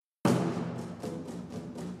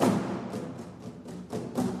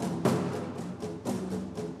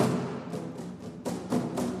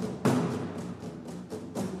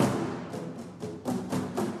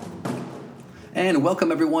And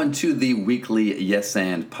welcome everyone to the weekly Yes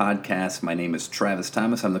and podcast. My name is Travis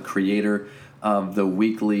Thomas. I'm the creator of the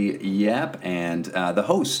weekly Yap and the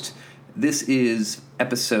host. This is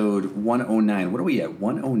episode 109. What are we at?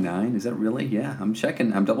 109? Is that really? Yeah, I'm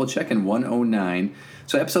double checking 109.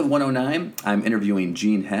 So episode 109, I'm interviewing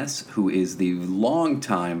Jeanne Hess, who is the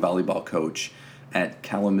longtime volleyball coach at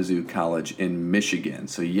Kalamazoo College in Michigan.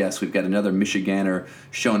 So yes, we've got another Michigander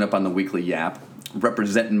showing up on the weekly Yap,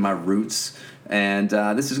 representing my roots. And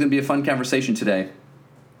this is going to be a fun conversation today.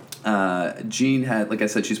 Jeanne had, like I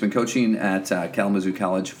said, she's been coaching at Kalamazoo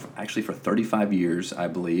College for 35 years, I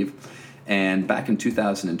believe. And back in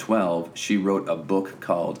 2012, she wrote a book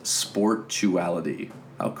called Sportuality.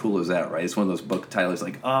 How cool is that, right? It's one of those book titles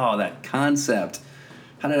like, oh, that concept.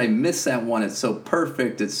 How did I miss that one? It's so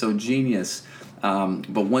perfect. It's so genius.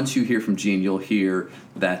 But once you hear from Jeanne, you'll hear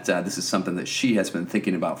that this is something that she has been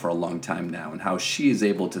thinking about for a long time now, and how she is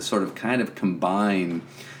able to sort of kind of combine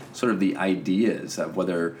sort of the ideas of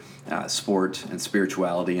whether sport and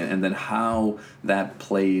spirituality, and then how that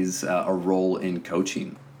plays a role in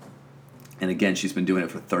coaching. And again, she's been doing it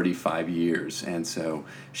for 35 years, and so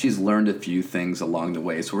she's learned a few things along the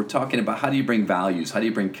way. So we're talking about how do you bring values, how do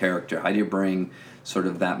you bring character, how do you bring sort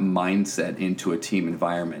of that mindset into a team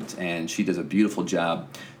environment, and she does a beautiful job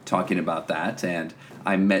talking about that. And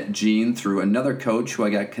I met Jeanne through another coach who I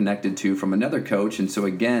got connected to from another coach, and so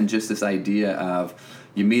again, just this idea of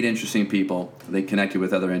you meet interesting people, they connect you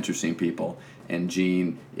with other interesting people, and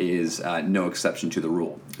Jeanne is no exception to the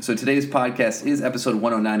rule. So today's podcast is episode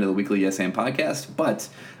 109 of the weekly Yes and podcast, but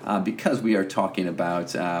because we are talking about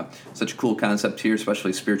such a cool concept here,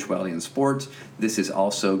 especially spirituality and sport, this is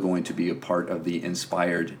also going to be a part of the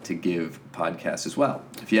Inspired to Give podcast as well.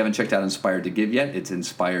 If you haven't checked out Inspired to Give yet, it's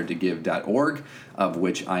inspiredtogive.org, of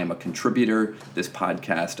which I am a contributor. This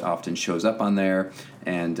podcast often shows up on there,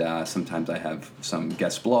 and sometimes I have some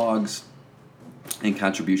guest blogs and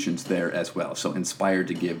contributions there as well. So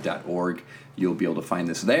inspiredtogive.org, you'll be able to find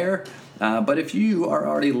this there. But if you are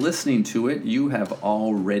already listening to it, you have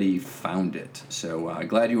already found it. So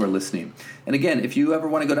glad you are listening. And again, if you ever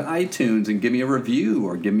want to go to iTunes and give me a review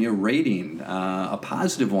or give me a rating, a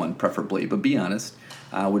positive one preferably, but be honest,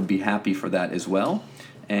 I would be happy for that as well.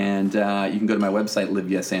 And you can go to my website,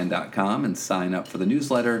 liveyesan.com, and sign up for the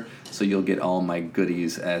newsletter so you'll get all my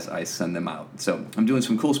goodies as I send them out. So I'm doing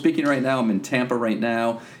some cool speaking right now. I'm in Tampa right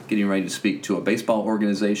now, getting ready to speak to a baseball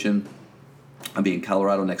organization. I'll be in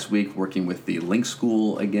Colorado next week working with the Link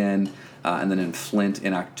School again, and then in Flint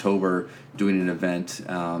in October doing an event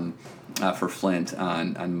for Flint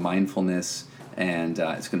on mindfulness, and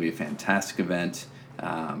it's going to be a fantastic event.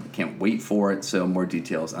 Can't wait for it, so more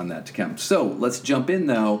details on that to come. So let's jump in,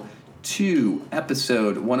 though, to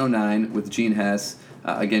episode 109 with Jeanne Hess.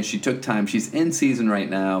 Again, she took time. She's in season right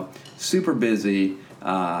now, super busy,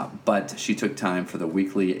 but she took time for the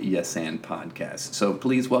weekly Yes and podcast. So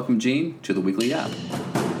please welcome Jeanne to the weekly Yap.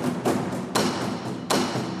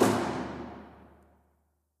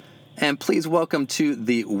 And please welcome to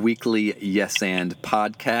the weekly Yes and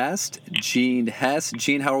podcast, Jeanne Hess.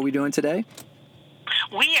 Jeanne, how are we doing today?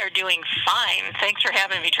 We are doing fine. Thanks for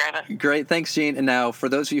having me, Travis. Great. Thanks, Jeanne. And now, for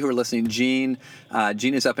those of you who are listening, Jeanne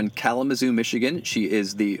is up in Kalamazoo, Michigan. She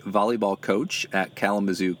is the volleyball coach at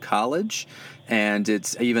Kalamazoo College. And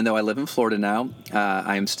it's, even though I live in Florida now,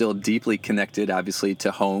 I am still deeply connected, obviously,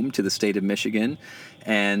 to home, to the state of Michigan.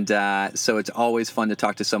 And so it's always fun to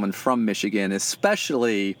talk to someone from Michigan,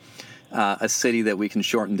 especially a city that we can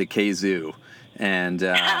shorten to KZoo. And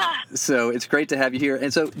so it's great to have you here.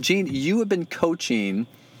 And so, Jeanne, you have been coaching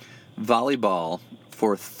volleyball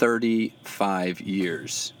for 35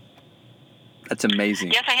 years. That's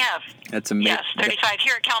amazing. Yes, I have. That's amazing. Yes, 35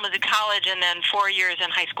 here at Kalamazoo College, and then 4 years in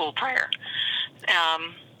high school prior,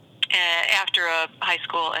 after a high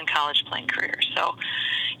school and college playing career. So,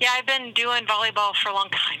 yeah, I've been doing volleyball for a long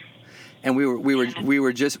time. And we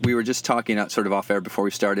were just talking out sort of off air before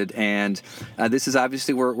we started, and this is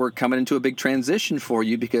obviously we're coming into a big transition for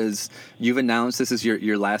you because you've announced this is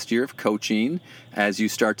your last year of coaching as you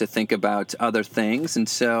start to think about other things. And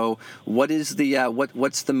so, what is the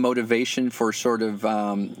what's the motivation for sort of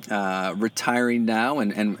retiring now,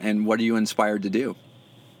 and what are you inspired to do?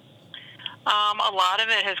 A lot of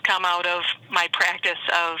it has come out of my practice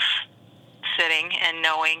of sitting and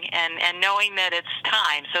knowing that it's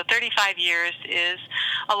time. So 35 years is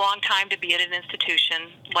a long time to be at an institution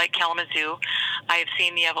like Kalamazoo. I've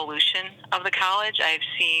seen the evolution of the college. I've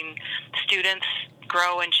seen students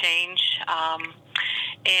grow and change.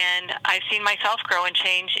 And I've seen myself grow and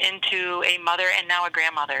change into a mother and now a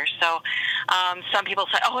grandmother. So some people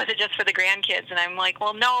say, oh, is it just for the grandkids? And I'm like,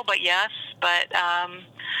 well, no, but yes. But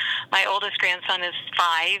my oldest grandson is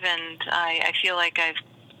 5, and I feel like I've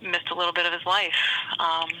missed a little bit of his life.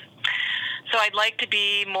 So I'd like to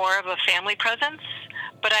be more of a family presence,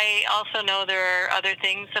 but I also know there are other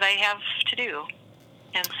things that I have to do,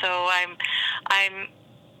 and so I'm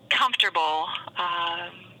comfortable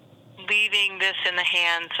leaving this in the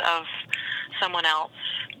hands of someone else.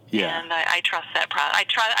 Yeah. And I trust that process.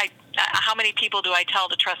 How many people do I tell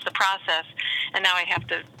to trust the process? And now I have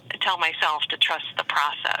to tell myself to trust the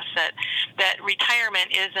process. That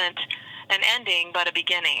retirement isn't an ending, but a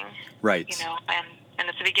beginning. Right. And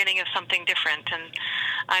it's the beginning of something different, and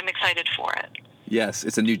I'm excited for it. Yes,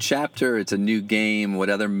 it's a new chapter. It's a new game.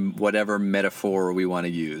 Whatever metaphor we want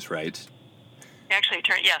to use, right? Actually,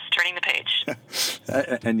 turning the page.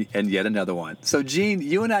 and yet another one. So, Jeanne,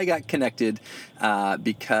 you and I got connected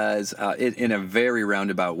because in a very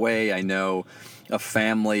roundabout way, I know a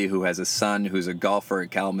family who has a son who's a golfer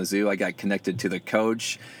at Kalamazoo. I got connected to the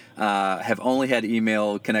coach, have only had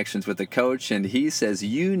email connections with the coach, and he says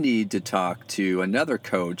you need to talk to another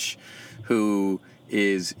coach who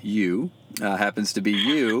is you, happens to be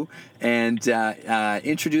you, and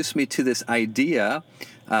introduced me to this idea,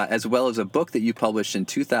 as well as a book that you published in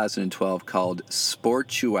 2012 called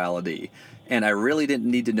Sportuality. And I really didn't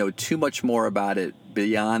need to know too much more about it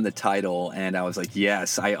beyond the title, and I was like,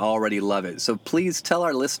 yes, I already love it. So please tell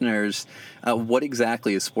our listeners what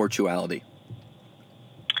exactly is Sportuality?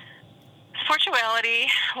 Sportuality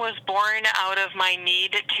was born out of my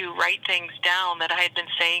need to write things down that I had been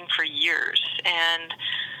saying for years. And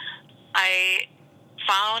I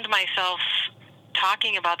found myself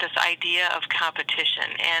talking about this idea of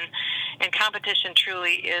competition. And competition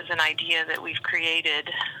truly is an idea that we've created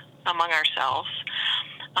among ourselves.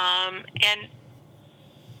 And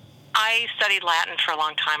I studied Latin for a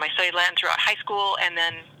long time. I studied Latin throughout high school and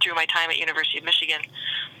then through my time at University of Michigan.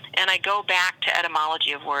 And I go back to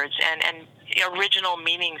etymology of words and original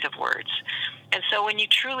meanings of words. And so when you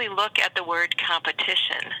truly look at the word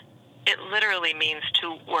competition, it literally means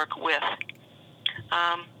to work with.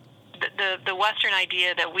 The Western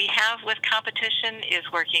idea that we have with competition is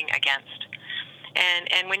working against.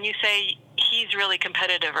 And when you say he's really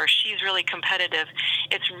competitive or she's really competitive,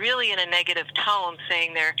 it's really in a negative tone,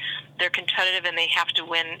 saying they're competitive and they have to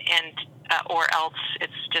win, and or else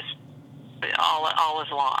it's just all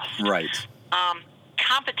is lost. Right.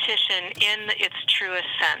 Competition in its truest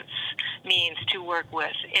sense means to work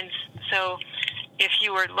with. And so if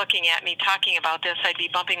you were looking at me talking about this, I'd be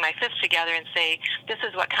bumping my fists together and say, this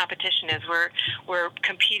is what competition is. We're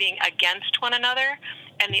competing against one another,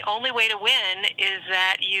 and the only way to win is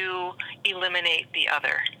that you eliminate the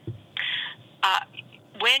other.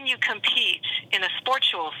 When you compete in a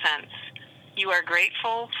sportual sense, you are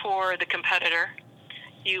grateful for the competitor,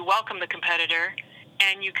 you welcome the competitor,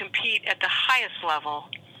 and you compete at the highest level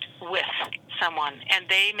with someone, and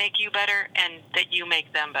they make you better and that you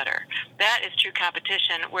make them better. That is true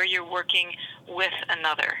competition, where you're working with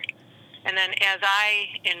another. And then as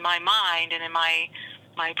I, in my mind and in my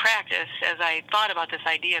practice, as I thought about this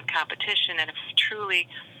idea of competition, and if truly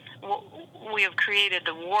we have created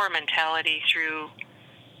the war mentality through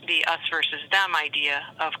the us versus them idea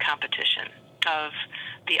of competition, of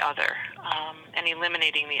the other, and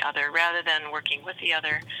eliminating the other, rather than working with the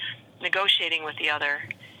other, negotiating with the other,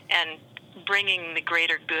 and bringing the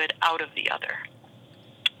greater good out of the other.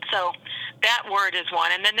 So that word is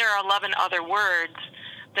one. And then there are 11 other words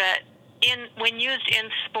that, when used in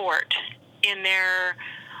sport, in their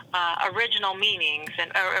original meanings,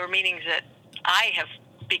 or meanings that I have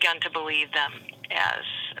begun to believe them as,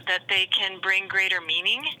 that they can bring greater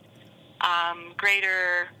meaning, a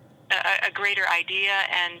greater idea,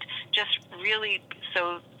 and just really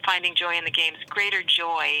so finding joy in the games, greater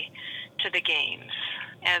joy to the games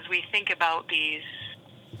as we think about these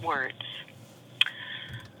words.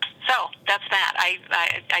 So that's that.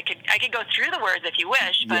 I could go through the words if you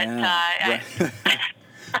wish, but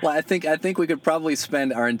well, I think we could probably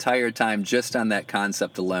spend our entire time just on that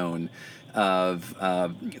concept alone of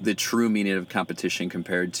the true meaning of competition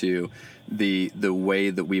compared to the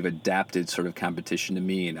way that we've adapted sort of competition to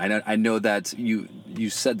mean. I know that you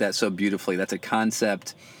said that so beautifully. That's a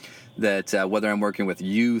concept that whether I'm working with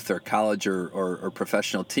youth or college or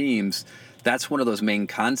professional teams, that's one of those main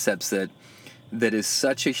concepts that is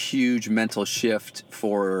such a huge mental shift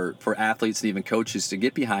for athletes and even coaches to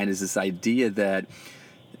get behind, is this idea that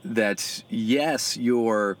yes,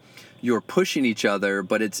 you're pushing each other,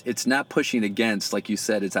 but it's not pushing against, like you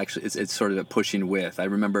said. It's actually it's sort of a pushing with. I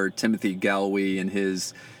remember Timothy Galway in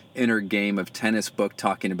his Inner Game of Tennis book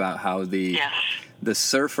talking about how the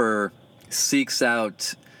surfer seeks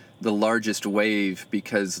out the largest wave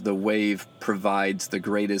because the wave provides the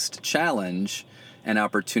greatest challenge and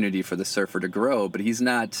opportunity for the surfer to grow, but he's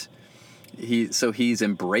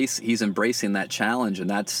embracing that challenge, and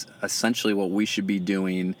that's essentially what we should be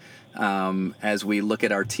doing as we look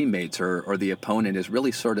at our teammates or the opponent, is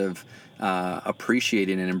really sort of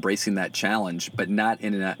appreciating and embracing that challenge, but not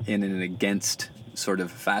in an against sort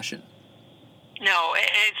of fashion. No,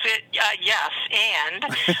 yes, and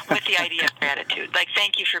with the idea of gratitude, like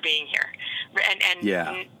thank you for being here, and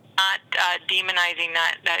not demonizing,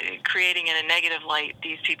 not creating in a negative light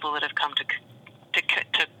these people that have come to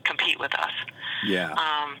compete with us. Yeah.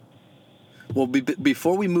 Well,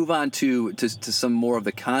 before we move on to some more of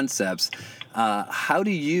the concepts, how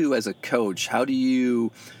do you, as a coach,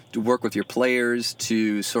 work with your players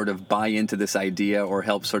to sort of buy into this idea or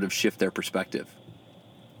help sort of shift their perspective?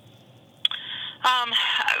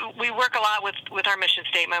 We work a lot with our mission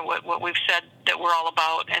statement, what we've said that we're all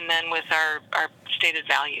about, and then with our stated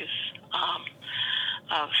values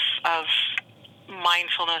of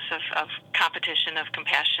mindfulness, of competition, of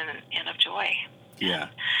compassion, and of joy. Yeah.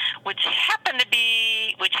 Which happen to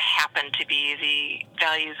be the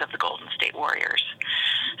values of the Golden State Warriors.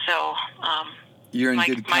 So you're in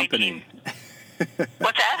good company.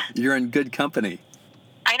 What's that? You're in good company.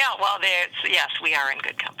 I know. Well, yes, we are in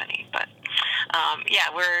good company, but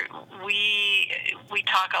we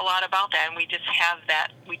talk a lot about that, and we just have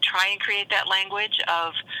that. We try and create that language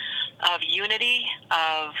of unity,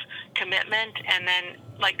 of commitment, and then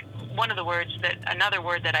like another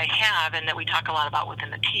word that I have and that we talk a lot about within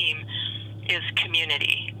the team is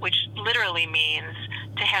community, which literally means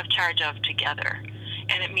to have charge of together,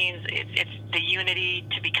 and it means it's the unity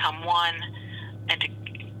to become one and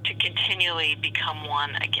to continually become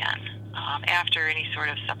one again after any sort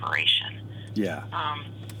of separation. Yeah.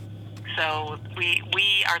 So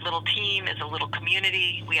our little team is a little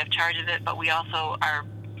community. We have charge of it, but we also are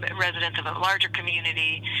residents of a larger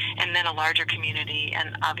community, and then a larger community,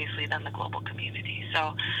 and obviously then the global community.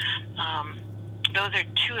 So those are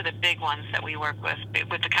two of the big ones that we work with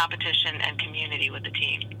the competition and community with the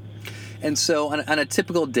team. And so on a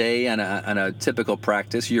typical day, on a typical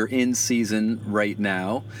practice, you're in season right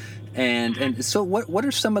now. And so what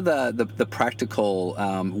are some of the practical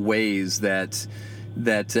ways that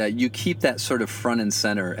you keep that sort of front and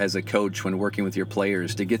center as a coach when working with your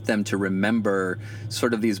players to get them to remember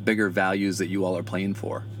sort of these bigger values that you all are playing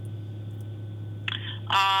for?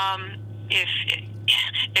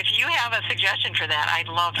 If you have a suggestion for that, I'd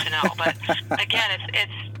love to know. But again,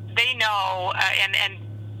 it's they know, and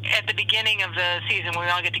at the beginning of the season when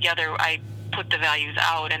we all get together, I put the values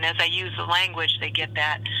out, and as I use the language, they get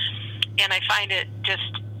that. And I find it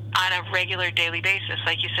just on a regular daily basis.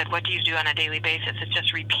 Like you said, what do you do on a daily basis? It's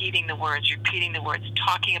just repeating the words,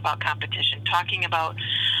 talking about competition, talking about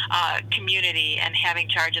community and having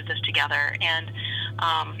charge of this together. And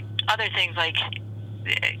other things like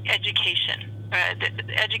education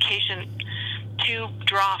to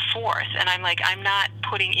draw forth. And I'm not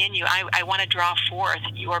putting in you. I want to draw forth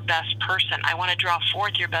your best person. I want to draw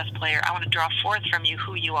forth your best player. I want to draw forth from you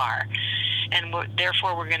who you are. And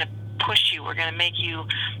therefore, we're going to push you. We're going to make you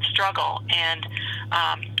struggle. And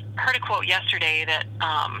heard a quote yesterday that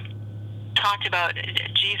talked about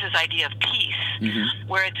Jesus' idea of peace,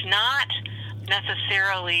 where it's not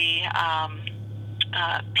necessarily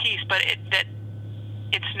peace, but that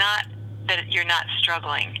it's not that you're not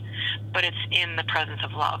struggling, but it's in the presence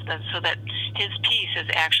of love. So that his peace is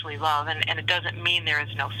actually love, and it doesn't mean there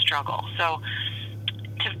is no struggle. So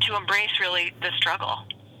to embrace really the struggle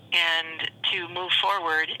and to move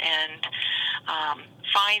forward and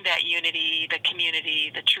find that unity, the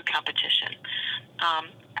community, the true competition.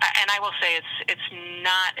 And I will say it's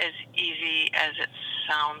not as easy as it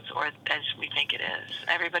sounds or as we think it is.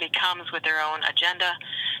 Everybody comes with their own agenda,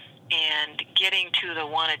 and getting to the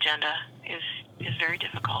one agenda is very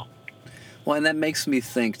difficult. Well, and that makes me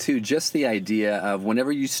think, too, just the idea of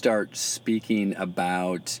whenever you start speaking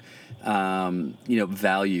about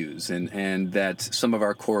values and that some of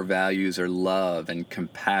our core values are love and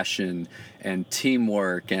compassion and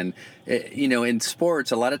teamwork. And, in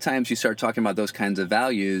sports, a lot of times you start talking about those kinds of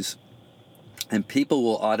values and people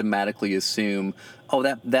will automatically assume, oh,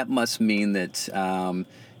 that must mean that,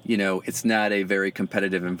 it's not a very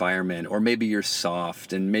competitive environment, or maybe you're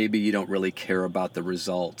soft and maybe you don't really care about the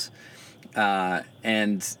result.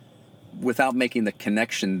 And without making the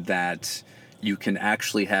connection that you can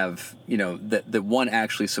actually have, that one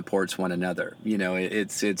actually supports one another.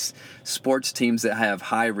 It's sports teams that have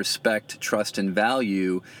high respect, trust, and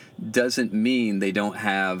value doesn't mean they don't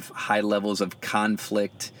have high levels of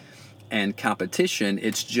conflict and competition.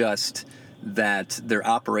 It's just that they're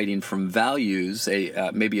operating from values,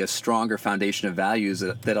 maybe a stronger foundation of values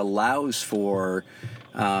that allows for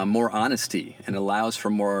more honesty and allows for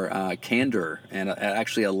more candor, and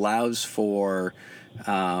actually allows for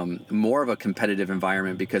more of a competitive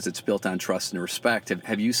environment because it's built on trust and respect.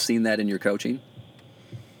 Have you seen that in your coaching?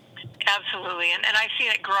 Absolutely, and I've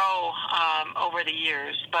seen it grow over the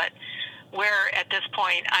years, but where at this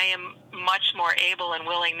point I am much more able and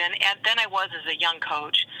willing than I was as a young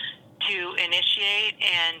coach to initiate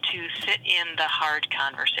and to sit in the hard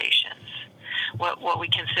conversations, what we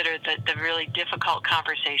consider the really difficult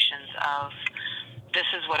conversations of, this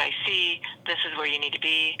is what I see, this is where you need to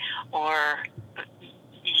be, or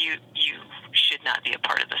you should not be a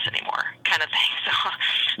part of this anymore, kind of thing.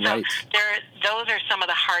 So right. Those are some of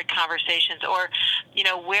the hard conversations, or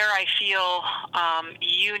where I feel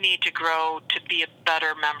you need to grow to be a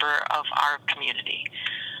better member of our community.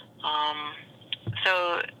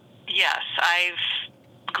 So yes,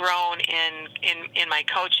 I've grown in my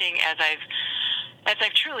coaching as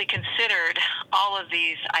I've truly considered all of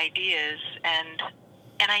these ideas, and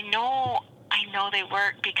I know they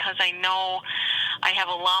work, because I know I have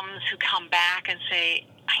alums who come back and say,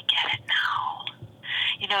 I get it now.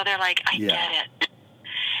 They're like, I get it.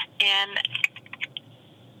 And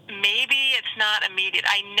maybe it's not immediate.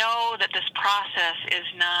 I know that this process is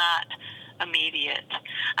not immediate.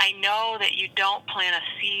 I know that you don't plant a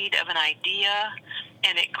seed of an idea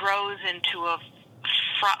and it grows into a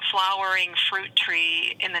flowering fruit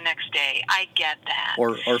tree in the next day. I get that.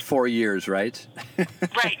 Or 4 years, right?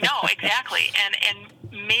 Right. No, exactly. And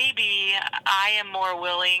maybe I am more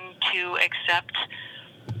willing to accept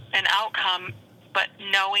an outcome, but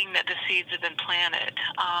knowing that the seeds have been planted.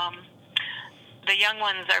 The young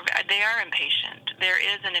ones are impatient. There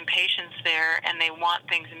is an impatience there, and they want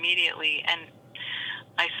things immediately. And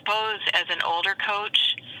I suppose as an older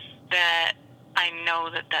coach, that I know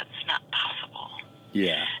that that's not possible.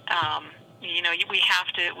 Yeah. We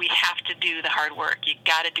have to do the hard work. You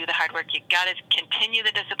got to do the hard work. You got to continue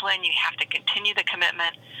the discipline. You have to continue the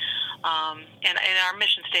commitment. And our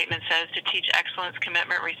mission statement says to teach excellence,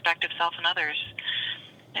 commitment, respect of self and others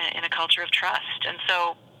in a culture of trust. And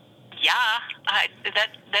so,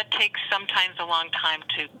 that takes sometimes a long time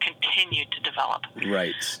to continue to develop.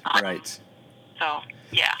 Right. Right. So,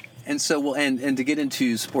 yeah. And so, and to get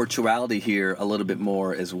into Sportuality here a little bit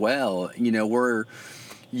more as well,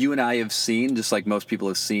 you and I have seen, just like most people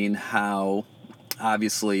have seen, how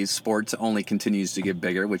obviously sports only continues to get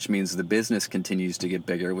bigger, which means the business continues to get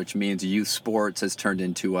bigger, which means youth sports has turned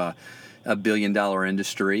into a $1 billion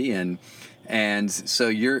industry, and so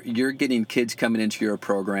you're getting kids coming into your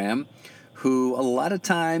program who a lot of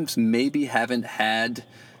times maybe haven't had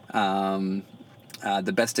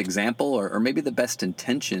the best example or maybe the best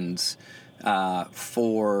intentions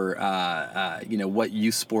for what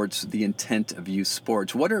youth sports, the intent of youth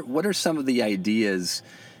sports. What are some of the ideas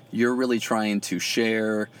you're really trying to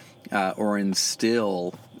share or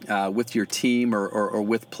instill with your team or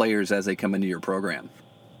with players as they come into your program?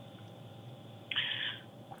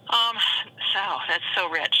 So that's so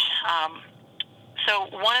rich. So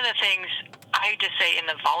one of the things I just say in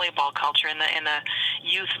the volleyball culture, in the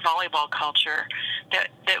youth volleyball culture,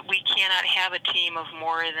 that we cannot have a team of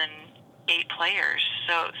more than 8 players,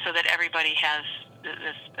 so that everybody has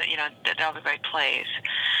this, that everybody plays.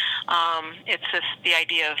 It's the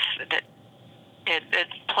idea of that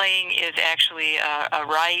playing is actually a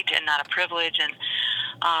right and not a privilege, and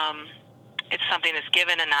it's something that's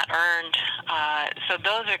given and not earned. So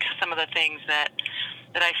those are some of the things that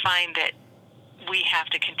I find that we have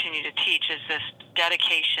to continue to teach, is this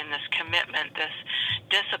dedication, this commitment, this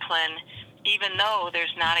discipline, even though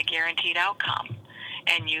there's not a guaranteed outcome.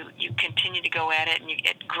 And you continue to go at it, and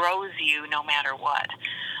it grows you no matter what.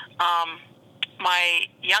 My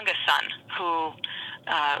youngest son, who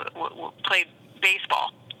played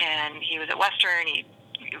baseball, and he was at Western, he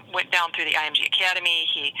went down through the IMG Academy,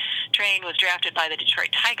 he trained, was drafted by the Detroit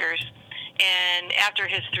Tigers, and after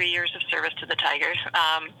his 3 years of service to the Tigers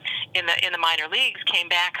in the minor leagues, came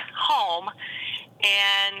back home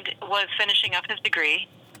and was finishing up his degree,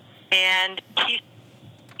 and he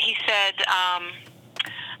said,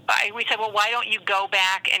 we said, well, why don't you go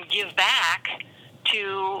back and give back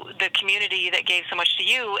to the community that gave so much to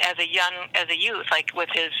you as a youth, like with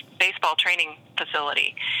his baseball training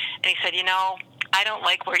facility? And he said, I don't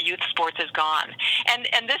like where youth sports has gone.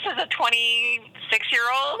 And this is a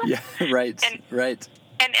 26-year-old. Yeah, right, right.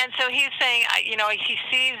 And so he's saying, he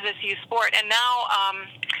sees this youth sport, and now,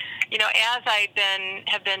 as I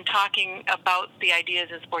have been talking about the ideas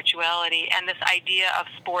in Sportuality, and this idea of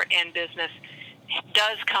sport and business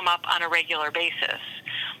does come up on a regular basis.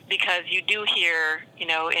 because you do hear,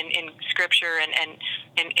 in scripture and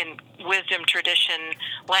in wisdom tradition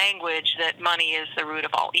language that money is the root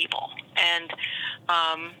of all evil. And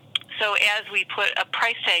so as we put a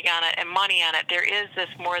price tag on it and money on it, there is this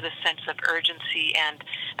sense of urgency and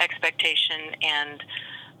expectation and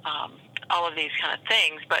all of these kind of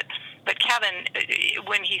things. But Kevin,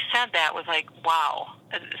 when he said that, was like, wow.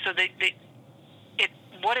 So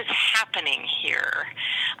what is happening here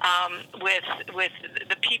with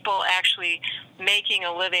the people actually making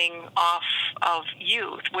a living off of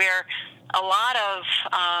youth, where a lot of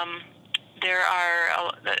there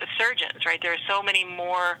are surgeons, right? There are so many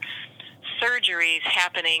more surgeries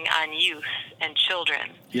happening on youth and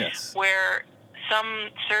children. Yes. Where some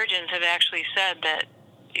surgeons have actually said that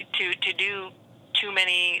to do too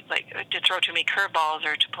many, to throw too many curveballs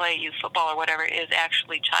or to play youth football or whatever is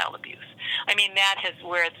actually child abuse. I mean, that is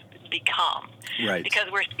where it's become. Right. Because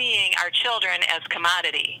we're seeing our children as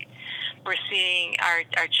commodity. We're seeing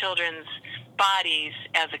our children's bodies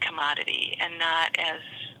as a commodity and not as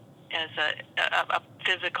a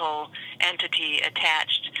physical entity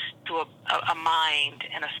attached to a mind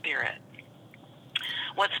and a spirit.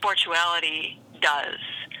 What Sportuality does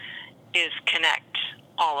is connect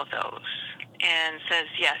all of those and says,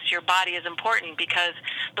 yes, your body is important, because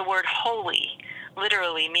the word holy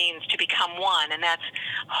literally means to become one, and that's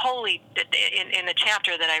holy. In the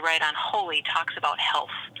chapter that I write on holy, talks about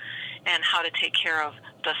health and how to take care of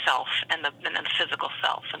the self and the physical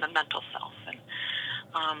self and the mental self, and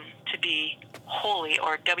to be holy,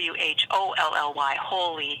 or WHOLLY,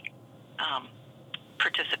 holy,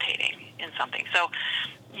 participating in something. So,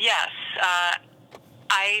 yes,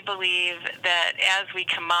 I believe that as we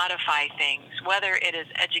commodify things, whether it is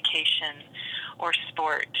education or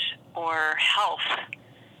sport or health,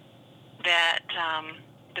 that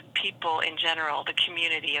the people in general, the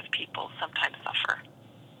community of people, sometimes suffer.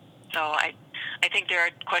 So I think there are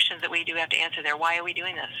questions that we do have to answer there. Why are we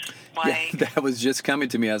doing this? Why? Yeah, that was just coming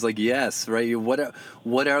to me. I was like, yes, right.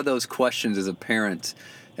 What are those questions as a parent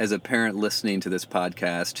listening to this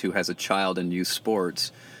podcast who has a child in youth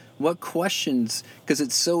sports? What questions? Because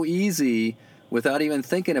it's so easy, without even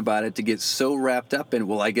thinking about it, to get so wrapped up in,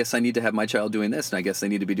 well, I guess I need to have my child doing this, and I guess they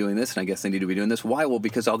need to be doing this, and I guess they need to be doing this. Why? Well,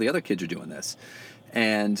 because all the other kids are doing this.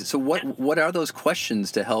 And so what are those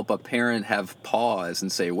questions to help a parent have pause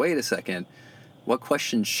and say, wait a second, what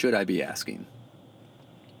questions should I be asking?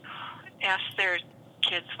 Ask their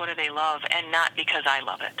kids, what do they love, and not because I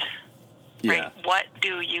love it. Yeah. Right? What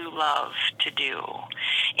do you love to do?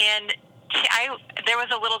 And there was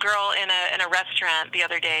a little girl in a restaurant the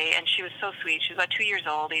other day, and she was so sweet. She was about 2 years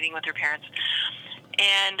old, eating with her parents.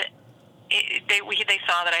 And they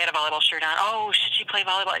saw that I had a volleyball shirt on. Oh, should she play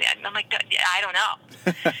volleyball? And I'm like, I don't know.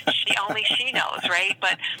 She knows, right?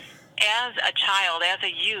 But as a child, as a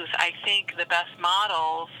youth, I think the best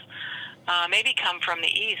models maybe come from the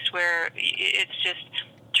East, where it's just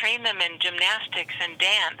train them in gymnastics and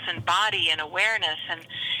dance and body and awareness, and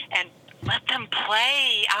let them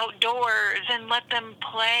play outdoors and let them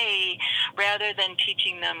play rather than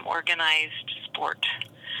teaching them organized sport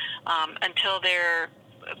until they're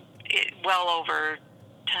well over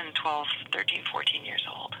 10, 12, 13, 14 years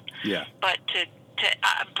old. Yeah. But to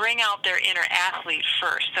bring out their inner athlete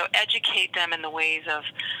first, so educate them in the ways of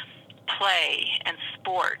play and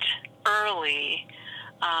sport early,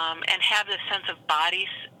 and have this sense of body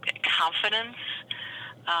confidence.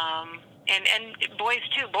 And boys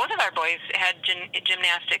too. Both of our boys had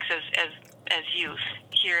gymnastics as youth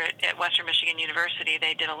here at Western Michigan University.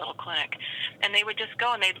 They did a little clinic, and they would just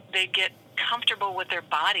go and they'd get comfortable with their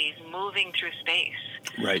bodies moving through space.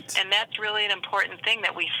 Right. And that's really an important thing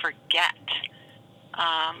that we forget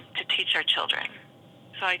to teach our children.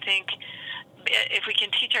 So I think if we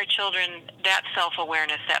can teach our children that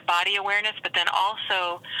self-awareness, that body awareness, but then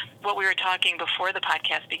also what we were talking before the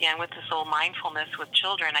podcast began with this little mindfulness with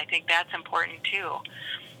children, I think that's important too.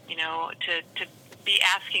 To be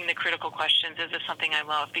asking the critical questions, is this something I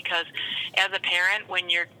love? Because as a parent, when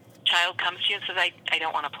your child comes to you and says, I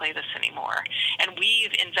don't want to play this anymore, and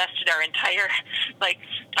we've invested our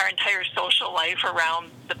entire social life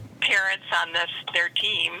around the parents on their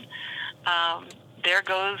team, there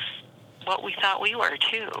goes what we thought we were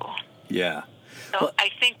too. Yeah. So well,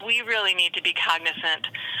 I think we really need to be cognizant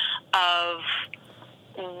of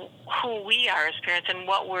who we are as parents and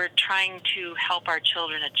what we're trying to help our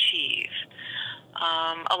children achieve.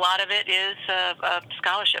 A lot of it is a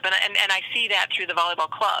scholarship, and I see that through the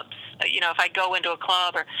volleyball clubs. If I go into a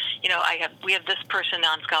club, or we have this person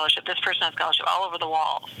on scholarship, this person on scholarship, all over the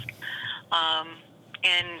walls,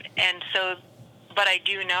 and so. But I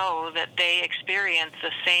do know that they experience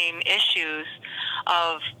the same issues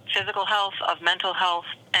of physical health, of mental health,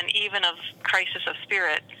 and even of crisis of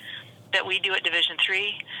spirit that we do at Division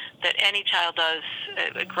III, that any child does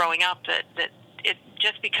growing up, that it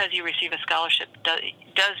just because you receive a scholarship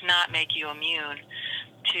does not make you immune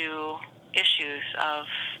to issues of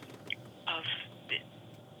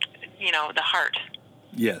the heart.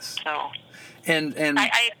 Yes. So, and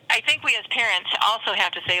I think we as parents also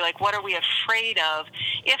have to say, like, what are we afraid of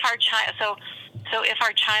if our child? So if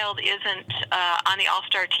our child isn't on the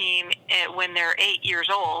all-star team when they're 8 years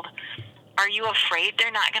old, are you afraid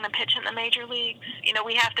they're not going to pitch in the major leagues?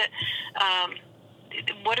 We have to.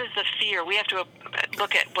 What is the fear? We have to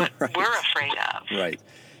look at what right. we're afraid of. Right.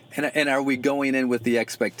 And are we going in with the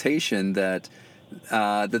expectation that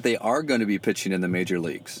they are going to be pitching in the major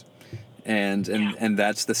leagues? And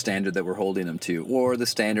that's the standard that we're holding them to, or the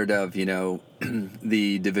standard of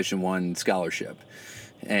the Division I scholarship.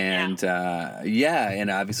 And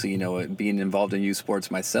and obviously being involved in youth sports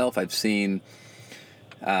myself, I've seen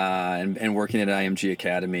and working at IMG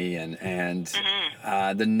Academy and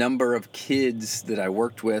the number of kids that I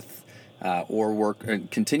worked with or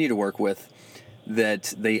continue to work with,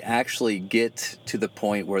 that they actually get to the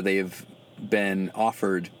point where they've been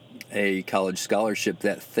offered a college scholarship,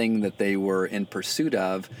 that thing that they were in pursuit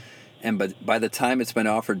of, but by the time it's been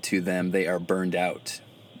offered to them, they are burned out.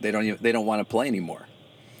 They don't want to play anymore.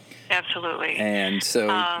 Absolutely. And so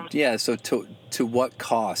so to what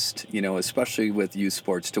cost, especially with youth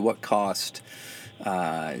sports, to what cost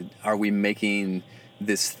are we making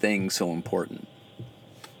this thing so important?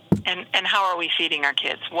 And how are we feeding our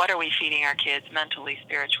kids? What are we feeding our kids mentally,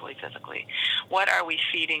 spiritually, physically? What are we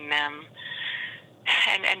feeding them?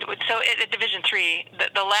 And so at Division III,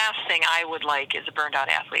 the last thing I would like is a burned out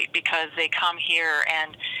athlete, because they come here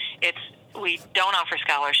and we don't offer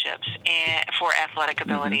scholarships for athletic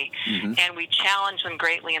ability, and we challenge them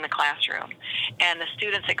greatly in the classroom. And the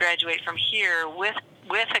students that graduate from here with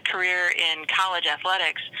a career in college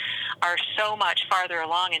athletics are so much farther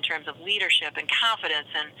along in terms of leadership and confidence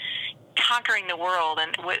and conquering the world,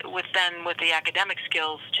 and with the academic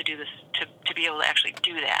skills to do this, to be able to actually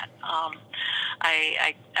do that.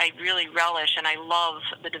 I really relish and I love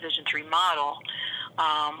the Division III model.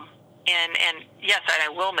 And yes, I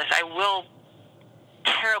will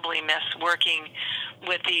terribly miss working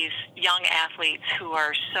with these young athletes who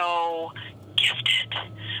are so gifted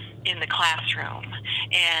in the classroom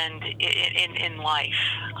and in life.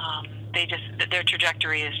 Their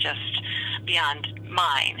trajectory is just beyond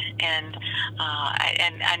mine. And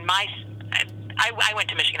I went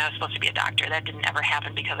to Michigan. I was supposed to be a doctor. That didn't ever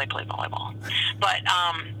happen because I played volleyball. But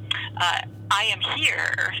I am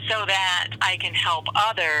here so that I can help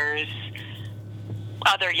other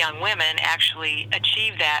young women actually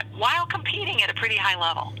achieve that while competing at a pretty high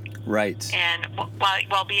level. Right. And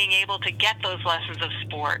while being able to get those lessons of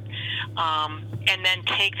sport, and then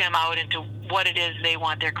take them out into what it is they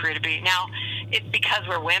want their career to be. Now, because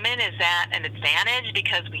we're women, is that an advantage?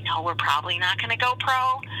 Because we know we're probably not going to go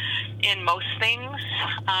pro in most things.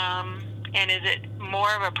 And is it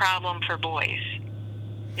more of a problem for boys?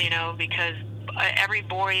 Because every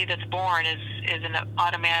boy that's born is an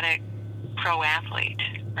automatic pro athlete,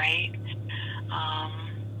 right?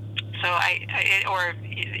 So or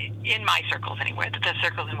in my circles anyway, the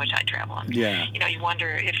circles in which I travel in, you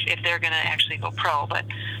wonder if they're going to actually go pro, but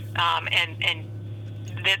and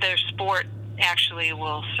their sport actually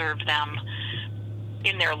will serve them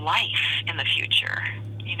in their life in the future.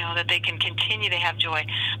 That they can continue to have joy.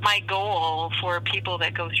 My goal for people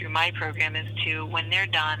that go through my program is to, when they're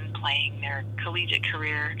done playing their collegiate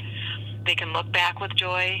career, they can look back with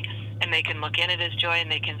joy, and they can look in it as joy,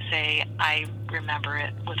 and they can say, I remember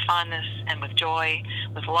it with fondness and with joy,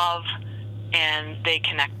 with love, and they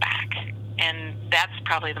connect back. And that's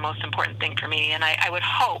probably the most important thing for me. And I would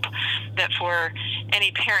hope that for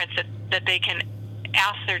any parents that they can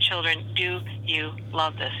ask their children, do you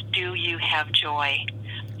love this? Do you have joy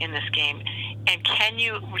in this game? And can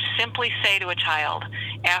you simply say to a child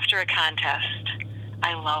after a contest,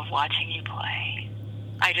 I love watching you play.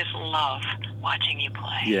 I just love watching you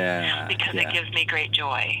play. Yeah. Because it gives me great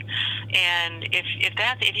joy. And if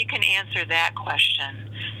you can answer that question,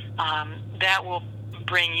 that will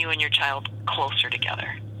bring you and your child closer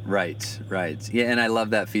together. Right. Yeah, and I love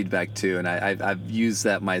that feedback too, and I've used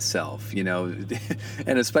that myself,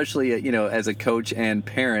 and especially, as a coach and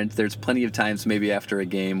parent, there's plenty of times maybe after a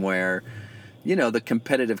game where, the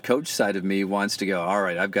competitive coach side of me wants to go, all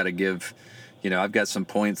right, I've got to give, I've got some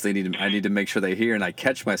points I need to make sure they hear, and I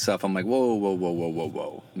catch myself, I'm like,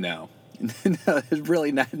 whoa, no. No, it's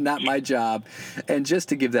really not my job. And just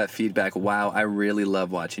to give that feedback, wow, I really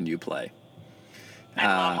love watching you play.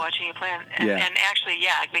 I love watching you play. And actually,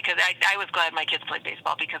 because I was glad my kids played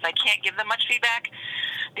baseball because I can't give them much feedback.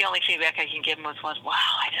 The only feedback I can give them was wow,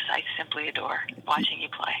 I simply adore watching you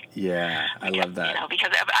play. Yeah, I love that.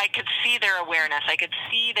 Because I could see their awareness. I could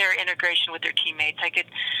see their integration with their teammates.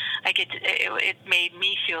 It made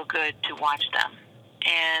me feel good to watch them.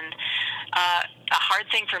 And a hard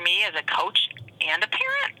thing for me as a coach and a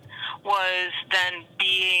parent was then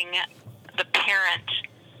being the parent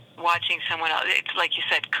watching someone else. It's like you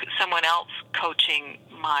said, someone else coaching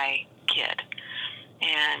my kid,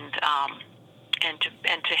 and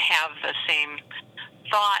to have the same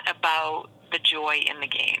thought about the joy in the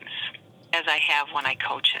games as I have when I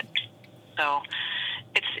coach it. So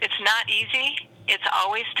it's not easy. It's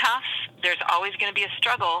always tough. There's always going to be a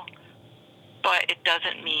struggle, but it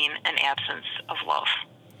doesn't mean an absence of love.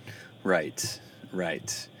 Right.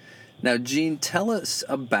 Now, Jeanne, tell us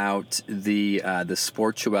about the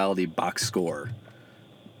Sportuality box score.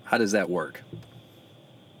 How does that work?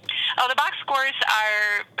 Oh, the box scores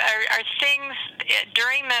are things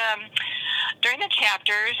during the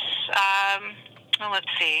chapters. Let's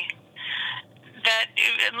see, that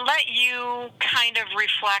let you kind of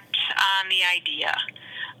reflect on the idea.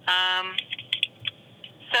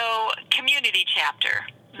 So, community chapter.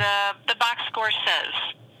 The box score says,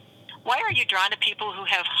 why are you drawn to people who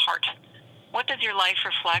have heart? What does your life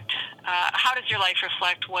reflect? How does your life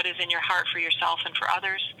reflect what is in your heart for yourself and for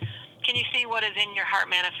others? Can you see what is in your heart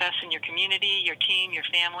manifest in your community, your team, your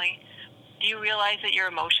family? Do you realize that your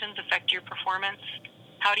emotions affect your performance?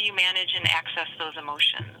 How do you manage and access those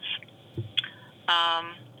emotions?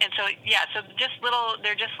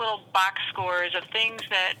 They're just little box scores of things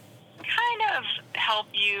that kind of help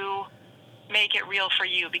you make it real for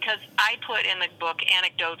you, because I put in the book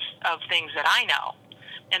anecdotes of things that I know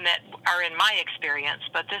and that are in my experience,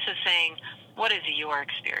 but this is saying, what is your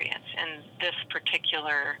experience in this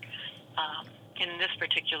particular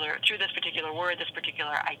through this particular word, this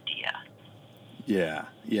particular idea? Yeah,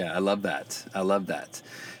 I love that.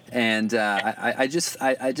 And I just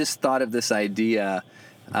thought of this idea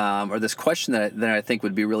or this question that I think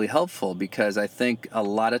would be really helpful, because I think a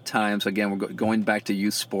lot of times, again, we're going back to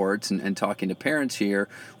youth sports and talking to parents here,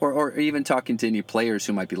 or even talking to any players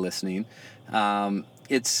who might be listening.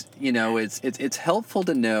 It's helpful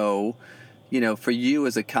to know, for you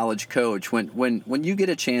as a college coach, when you get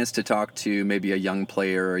a chance to talk to maybe a young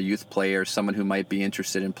player or a youth player, someone who might be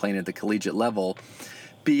interested in playing at the collegiate level,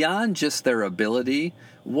 beyond just their ability,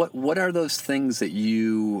 what are those things that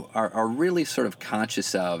you are really sort of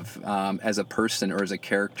conscious of as a person or as a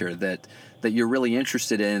character that you're really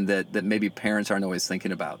interested in that maybe parents aren't always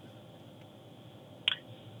thinking about?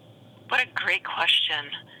 What a great question.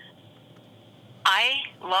 I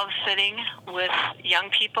love sitting with young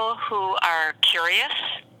people who are curious,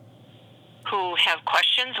 who have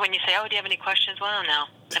questions. When you say, do you have any questions? Well, no,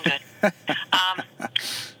 I'm good.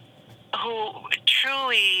 Who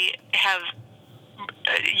truly have,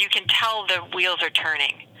 you can tell the wheels are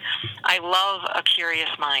turning. I love a curious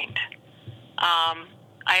mind.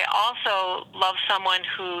 I also love someone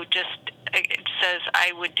who just says,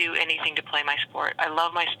 I would do anything to play my sport. I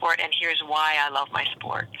love my sport, and here's why I love my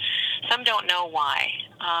sport. Some don't know why.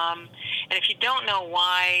 And if you don't know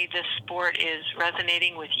why this sport is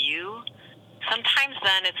resonating with you, sometimes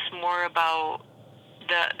then it's more about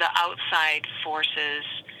the outside forces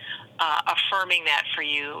affirming that for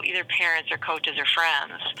you, either parents or coaches or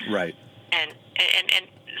friends. Right. And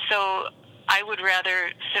so I would rather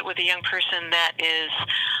sit with a young person that is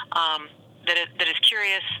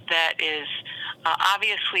curious, that is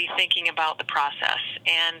obviously thinking about the process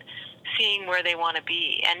and seeing where they want to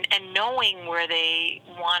be, and knowing where they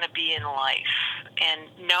want to be in life, and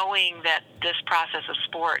knowing that this process of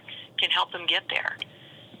sport can help them get there.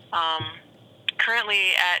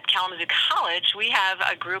 Currently at Kalamazoo College, we have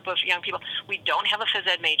a group of young people. We don't have a phys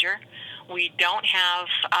ed major. We don't have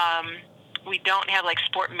like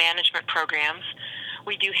sport management programs.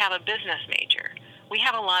 We do have a business major. We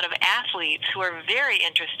have a lot of athletes who are very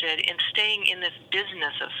interested in staying in this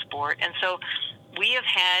business of sport. And so we have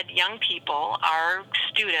had young people, our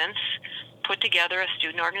students, put together a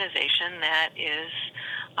student organization that is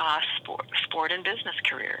sport and business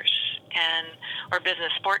careers, or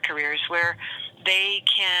business sport careers, where they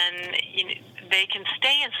can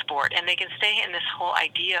stay in sport, and they can stay in this whole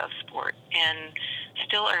idea of sport and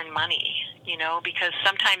still earn money, because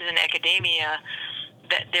sometimes in academia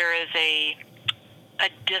that there is a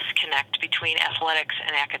disconnect between athletics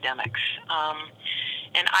and academics.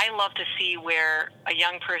 And I love to see where a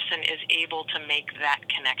young person is able to make that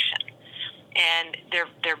connection. and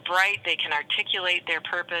they're bright. They can articulate their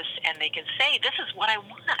purpose, and they can say, "This is what I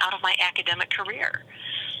want out of my academic career."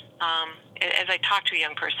 As I talk to a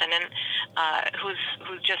young person and who's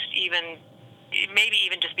just maybe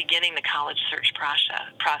even just beginning the college search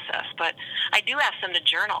process, but I do ask them to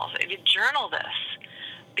journal this,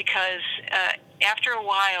 because after a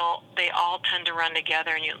while they all tend to run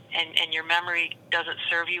together, and your memory doesn't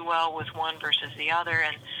serve you well with one versus the other,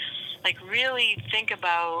 and like really think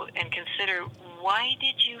about and consider, why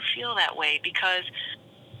did you feel that way? Because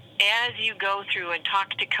as you go through and talk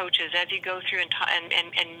to coaches, as you go through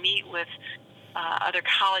and meet with other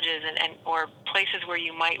colleges and or places where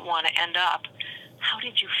you might want to end up, how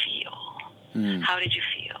did you feel? How did you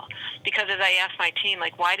feel? Because as I asked my team,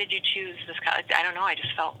 like, why did you choose this college? I don't know. It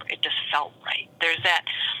just felt right.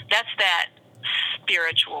 That's that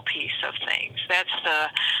spiritual piece of things. That's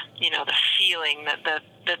the feeling,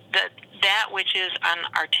 that which is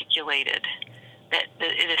unarticulated, that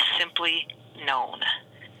it is simply known,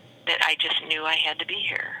 that I just knew I had to be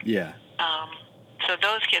here. Yeah. So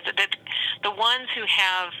those kids, the ones who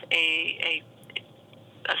have a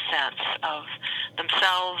sense of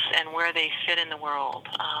themselves and where they fit in the world,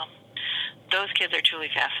 those kids are truly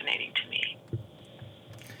fascinating to me.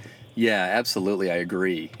 Yeah, absolutely, I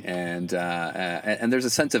agree. And there's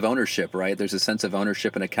a sense of ownership, right? There's a sense of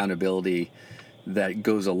ownership and accountability that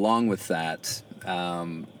goes along with that,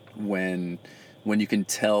 when you can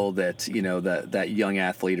tell that that young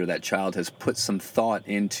athlete or that child has put some thought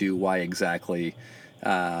into why exactly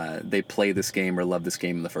they play this game or love this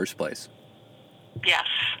game in the first place. Yes.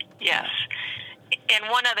 And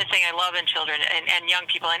one other thing I love in children and young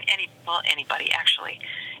people, and anybody actually,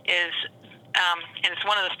 is, and it's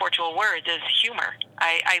one of the spiritual words, is humor.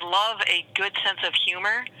 I love a good sense of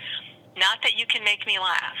humor. Not that you can make me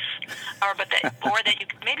laugh, or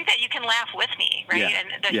that you can laugh with me, right? Yeah. And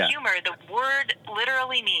the humor, the word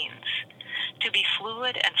literally means to be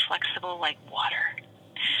fluid and flexible like water,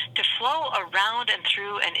 to flow around and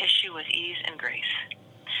through an issue with ease and grace.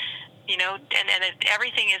 And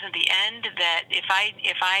everything isn't the end. That if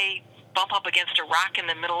I bump up against a rock in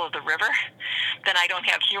the middle of the river, then I don't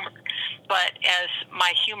have humor. But as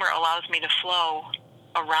my humor allows me to flow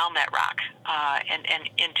around that rock and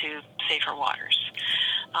into safer waters.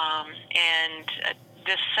 And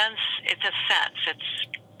this sense, it's a sense. It's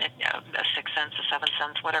a sixth sense, a seventh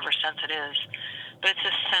sense, whatever sense it is. But it's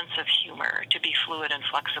a sense of humor, to be fluid and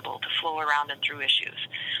flexible, to flow around and through issues.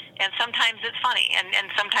 And sometimes it's funny,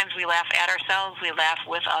 and sometimes we laugh at ourselves, we laugh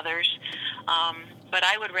with others. But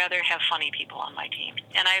I would rather have funny people on my team.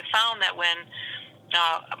 And I've found that when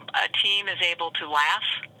a team is able to laugh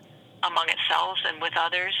among itself and with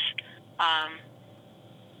others,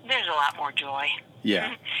 there's a lot more joy.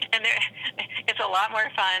 Yeah. And it's a lot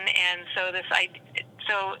more fun. And so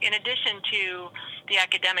in addition to the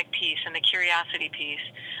academic piece and the curiosity piece,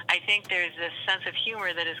 I think there's this sense of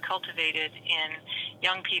humor that is cultivated in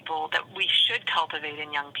young people, that we should cultivate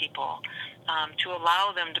in young people, to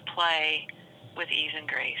allow them to play with ease and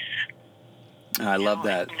grace. I love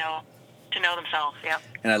that. To know themselves, yeah.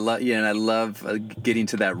 And I love getting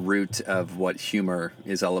to that root of what humor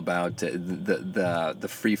is all about. The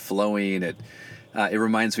free flowing. It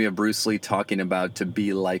reminds me of Bruce Lee talking about to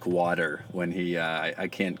be like water when he. I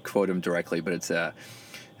can't quote him directly, but it's a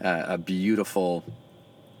beautiful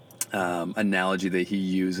analogy that he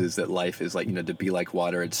uses, that life is like, to be like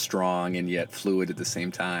water. It's strong and yet fluid at the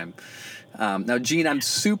same time. Now, Jeanne, I'm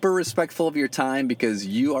super respectful of your time, because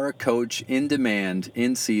you are a coach in demand,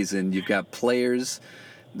 in season. You've got players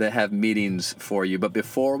that have meetings for you. But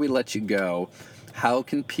before we let you go, how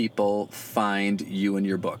can people find you and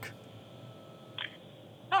your book?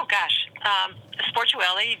 Oh, gosh.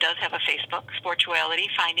 Sportuality does have a Facebook, Sportuality,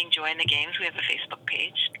 Finding Joy in the Games. We have a Facebook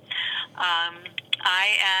page.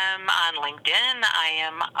 I am on LinkedIn. I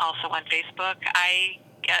am also on Facebook.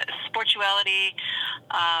 Sportuality,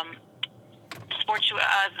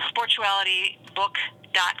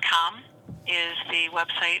 Sportualitybook.com is the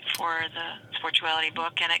website for the Sportuality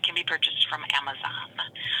book, and it can be purchased from Amazon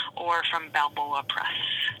or from Balboa Press.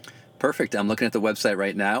 Perfect. I'm looking at the website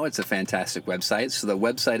right now. It's a fantastic website. So the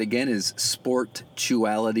website, again, is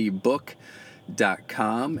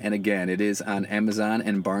Sportualitybook.com. And again, it is on Amazon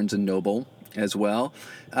and Barnes & Noble as well.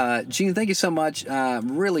 Jeanne, thank you so much.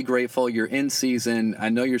 Really grateful. You're in season. I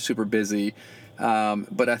know you're super busy.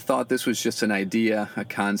 But I thought this was just an idea, a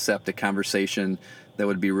concept, a conversation that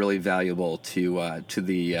would be really valuable to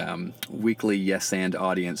the weekly Yes and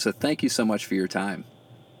audience. So thank you so much for your time.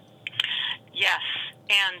 Yes,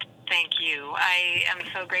 and thank you. I am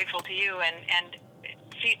so grateful to you and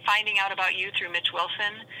finding out about you through Mitch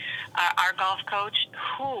Wilson, our golf coach,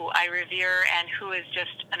 who I revere and who is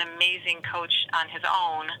just an amazing coach on his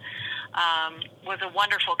own, was a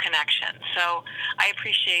wonderful connection. So I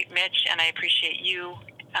appreciate Mitch and I appreciate you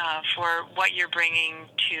for what you're bringing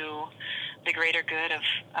to the greater good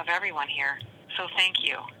of everyone here. So thank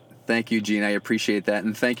you. Thank you, Jeanne. I appreciate that.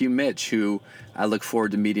 And thank you, Mitch, who I look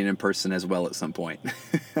forward to meeting in person as well at some point.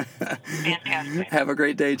 Fantastic. Have a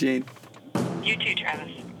great day, Jeanne. You too,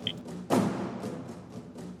 Travis.